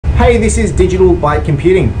Hey, this is Digital Byte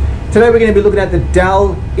Computing. Today we're going to be looking at the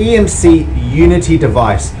DELL EMC Unity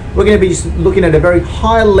device. We're going to be just looking at a very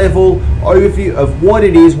high level overview of what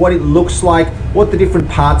it is, what it looks like, what the different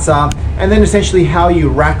parts are, and then essentially how you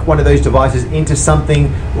rack one of those devices into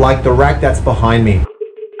something like the rack that's behind me.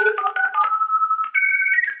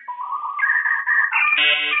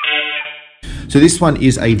 So this one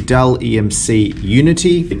is a DELL EMC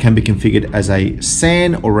Unity. It can be configured as a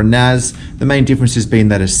SAN or a NAS. The main differences being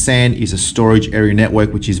that a SAN is a storage area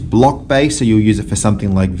network, which is block-based, so you'll use it for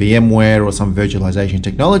something like VMware or some virtualization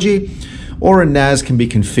technology. Or a NAS can be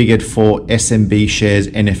configured for SMB shares,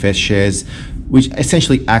 NFS shares, which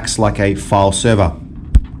essentially acts like a file server.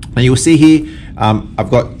 Now you'll see here,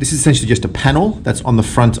 this is essentially just a panel that's on the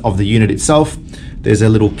front of the unit itself. There's a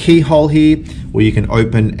little keyhole here where you can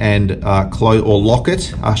open and close or lock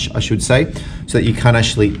it, I should say, so that you can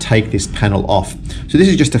actually take this panel off. So this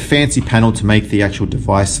is just a fancy panel to make the actual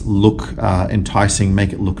device look enticing,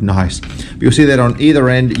 make it look nice. But you'll see that on either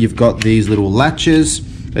end, you've got these little latches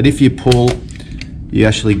that if you pull, you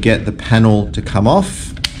actually get the panel to come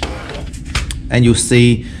off, and you'll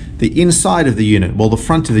see the inside of the unit, well, the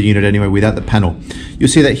front of the unit anyway, without the panel. You'll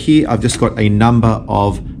see that here I've just got a number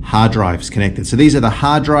of hard drives connected. So these are the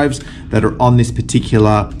hard drives that are on this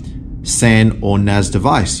particular SAN or NAS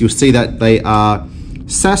device. You'll see that they are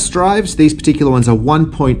SAS drives. These particular ones are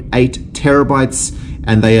 1.8 terabytes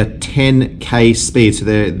and they are 10K speed. So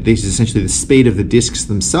this is essentially the speed of the disks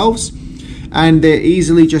themselves. And they're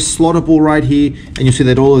easily just slottable right here. And you'll see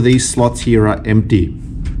that all of these slots here are empty.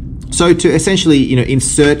 So to essentially,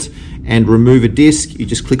 insert and remove a disk, you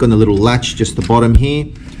just click on the little latch, just the bottom here.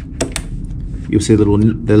 You'll see the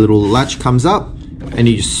little latch comes up and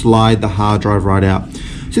you just slide the hard drive right out.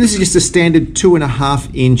 So this is just a standard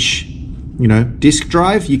 2.5 inch, disk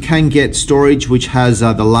drive. You can get storage which has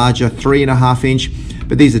the larger 3.5 inch,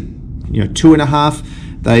 but these are,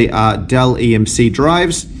 2.5. They are DELL EMC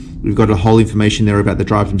drives. We've got a whole information there about the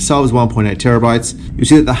drives themselves, 1.8 terabytes. You'll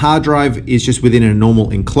see that the hard drive is just within a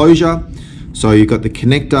normal enclosure. So you've got the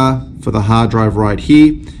connector for the hard drive right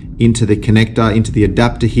here, into the connector, into the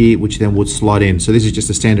adapter here, which then would slide in. So this is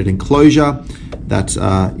just a standard enclosure that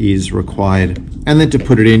is required. And then to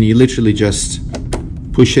put it in, you literally just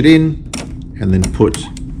push it in and then put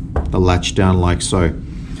the latch down like so.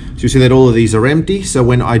 So you see that all of these are empty. So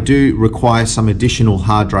when I do require some additional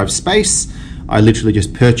hard drive space, I literally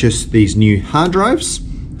just purchase these new hard drives.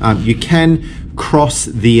 You can cross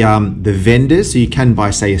the vendors, so you can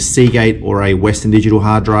buy, say, a Seagate or a Western Digital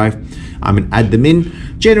hard drive and add them in.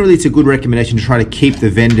 Generally, it's a good recommendation to try to keep the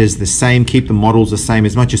vendors the same, keep the models the same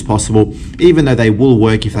as much as possible, even though they will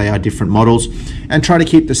work if they are different models, and try to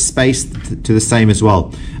keep the space to the same as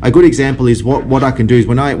well. A good example is what I can do is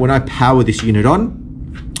when I power this unit on,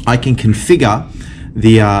 I can configure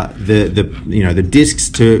the disks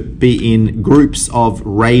to be in groups of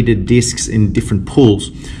RAIDed disks in different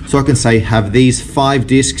pools. So I can say have these 5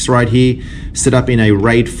 disks right here set up in a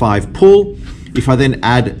RAID 5 pool. If I then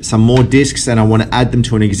add some more disks and I want to add them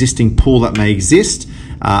to an existing pool that may exist,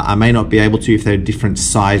 I may not be able to if they're different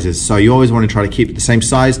sizes. So you always want to try to keep it the same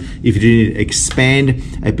size if you do need to expand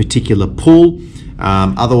a particular pool.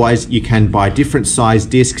 Otherwise, you can buy different size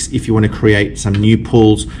disks if you want to create some new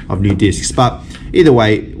pools of new disks. But either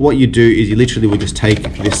way, what you do is you literally will just take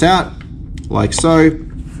this out like so,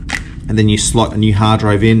 and then you slot a new hard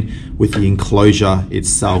drive in with the enclosure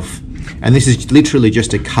itself. And this is literally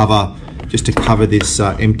just to cover this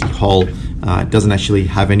empty hole. It doesn't actually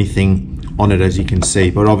have anything on it, as you can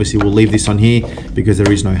see, but obviously we'll leave this on here because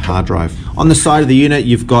there is no hard drive. On the side of the unit,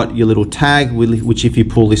 you've got your little tag, which if you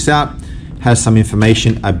pull this out, has some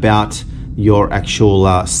information about your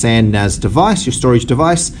actual SAN NAS device, your storage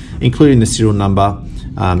device, including the serial number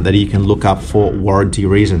that you can look up for warranty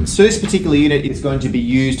reasons. So this particular unit is going to be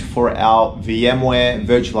used for our VMware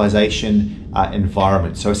virtualization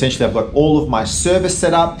environment. So essentially I've got all of my servers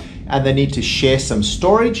set up and they need to share some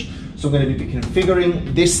storage. So I'm going to be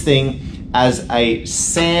configuring this thing as a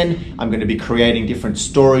SAN. I'm going to be creating different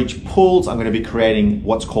storage pools. I'm going to be creating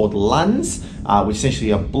what's called LUNs, which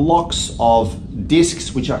essentially are blocks of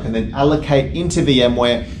disks, which I can then allocate into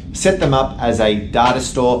VMware, set them up as a data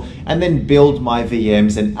store, and then build my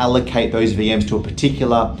VMs and allocate those VMs to a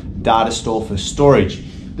particular data store for storage.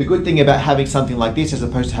 The good thing about having something like this, as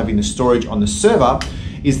opposed to having the storage on the server,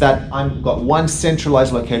 is that I've got one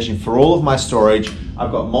centralized location for all of my storage.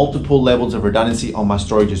 I've got multiple levels of redundancy on my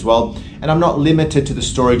storage as well, and I'm not limited to the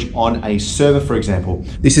storage on a server, for example.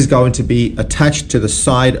 This is going to be attached to the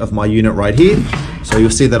side of my unit right here. So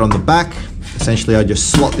you'll see that on the back. Essentially, I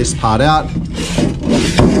just slot this part out,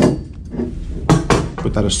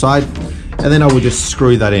 put that aside, and then I would just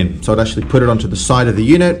screw that in. So I'd actually put it onto the side of the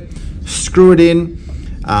unit, screw it in,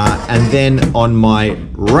 and then on my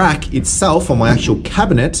rack itself, on my actual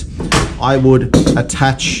cabinet, I would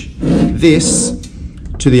attach this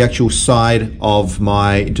to the actual side of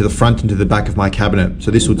to the front and to the back of my cabinet.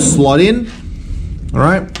 So this would slot in, all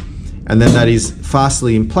right? And then that is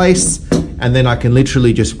fastly in place. And then I can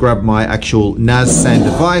literally just grab my actual NAS SAN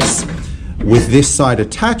device with this side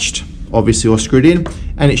attached, obviously all screwed in,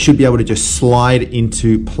 and it should be able to just slide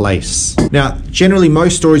into place. Now, generally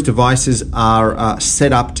most storage devices are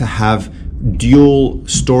set up to have dual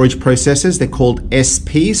storage processors. They're called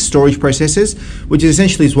SPs, storage processors, which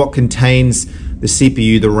essentially is what contains the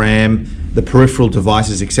CPU, the RAM, the peripheral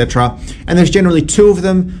devices, etc. And there's generally two of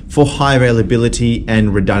them for high availability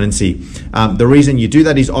and redundancy. The reason you do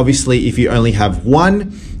that is obviously if you only have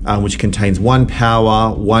one, which contains one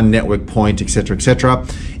power, one network point, etc., etc.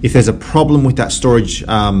 If there's a problem with that storage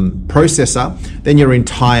processor, then your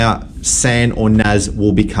entire SAN or NAS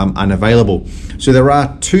will become unavailable. So there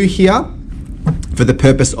are two here for the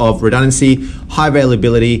purpose of redundancy, high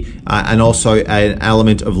availability, and also an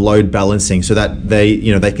element of load balancing, so that they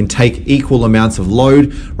can take equal amounts of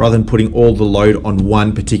load rather than putting all the load on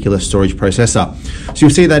one particular storage processor. So you'll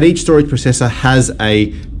see that each storage processor has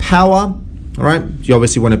a power. All right, you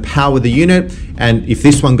obviously want to power the unit, and if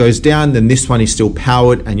this one goes down, then this one is still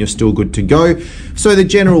powered and you're still good to go. So the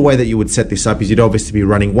general way that you would set this up is you'd obviously be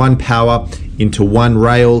running one power into one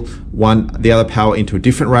rail, the other power into a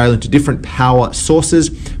different rail, into different power sources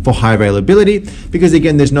for high availability, because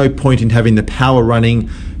again, there's no point in having the power running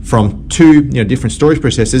from two different storage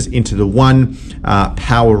processors into the one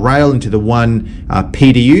power rail, into the one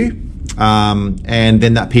PDU. And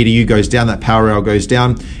then that PDU goes down, that power rail goes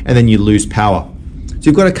down, and then you lose power. So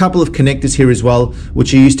you've got a couple of connectors here as well,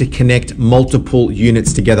 which are used to connect multiple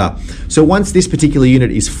units together. So once this particular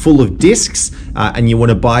unit is full of disks and you want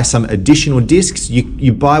to buy some additional disks,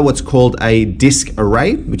 you buy what's called a disk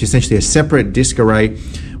array, which is essentially a separate disk array,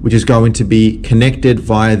 which is going to be connected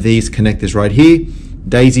via these connectors right here,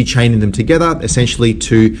 daisy chaining them together essentially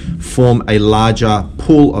to form a larger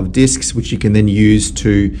pool of disks, which you can then use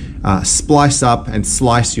to splice up and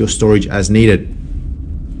slice your storage as needed.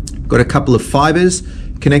 Got a couple of fibers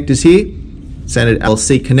connectors here, standard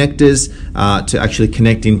LC connectors to actually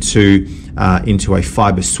connect into a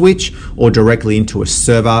fiber switch or directly into a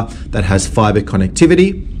server that has fiber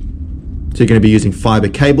connectivity. So you're going to be using fiber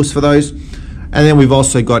cables for those. And then we've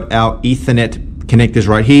also got our Ethernet connectors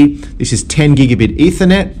right here. This is 10 gigabit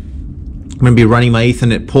Ethernet. I'm going to be running my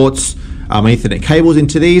Ethernet ports, my Ethernet cables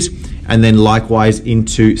into these, and then likewise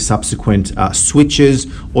into subsequent switches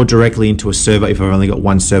or directly into a server if I've only got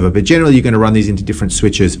one server. But generally you're going to run these into different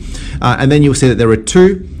switches. And then you'll see that there are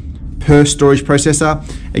two per storage processor.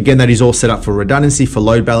 Again, that is all set up for redundancy, for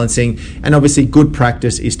load balancing, and obviously good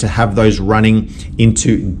practice is to have those running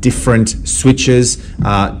into different switches.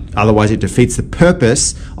 Otherwise it defeats the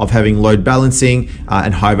purpose of having load balancing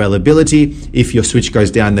and high availability. If your switch goes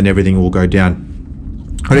down, then everything will go down.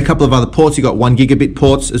 Got a couple of other ports. You've got 1 gigabit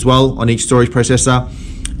ports as well on each storage processor,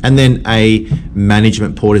 and then a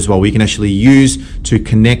management port as well, we can actually use to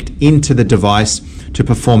connect into the device to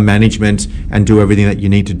perform management and do everything that you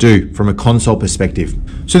need to do from a console perspective.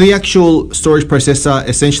 So the actual storage processor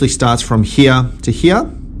essentially starts from here to here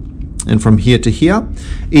and from here to here,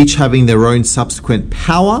 each having their own subsequent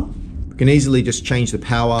power. You can easily just change the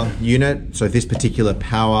power unit. So if this particular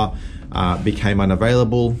power became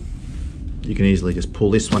unavailable, you can easily just pull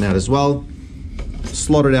this one out as well,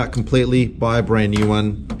 slot it out completely, buy a brand new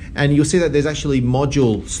one. And you'll see that there's actually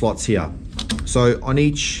module slots here. So on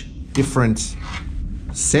each different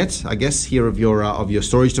set, I guess, here of your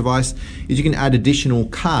storage device, is you can add additional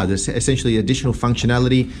cards, essentially additional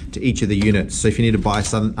functionality to each of the units. So if you need to buy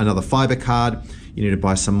another fiber card, you need to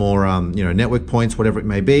buy some more network points, whatever it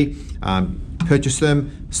may be, purchase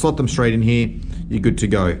them, slot them straight in here, you're good to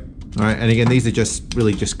go. All right, and again, these are just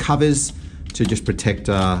really just covers to just protect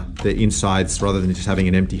the insides rather than just having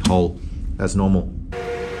an empty hole as normal.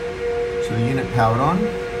 So the unit powered on.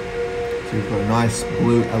 So you've got a nice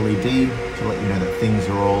blue LED to let you know that things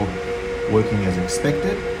are all working as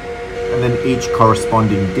expected. And then each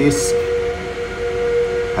corresponding disk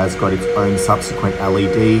has got its own subsequent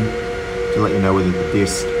LED to let you know whether the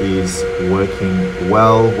disk is working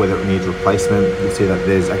well, whether it needs replacement. You'll see that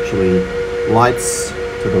there's actually lights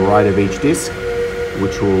to the right of each disk,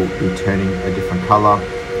 which will be turning a different color,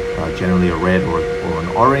 generally a red or an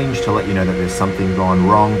orange, to let you know that there's something gone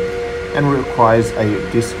wrong and requires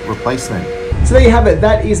a disk replacement. So there you have it,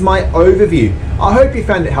 that is my overview. I hope you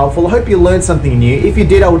found it helpful, I hope you learned something new. If you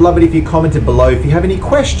did, I would love it if you commented below. If you have any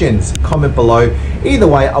questions, comment below. Either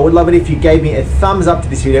way, I would love it if you gave me a thumbs up to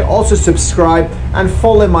this video. Also subscribe and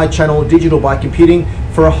follow my channel, Digital by Computing,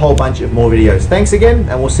 for a whole bunch of more videos. Thanks again,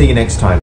 and we'll see you next time.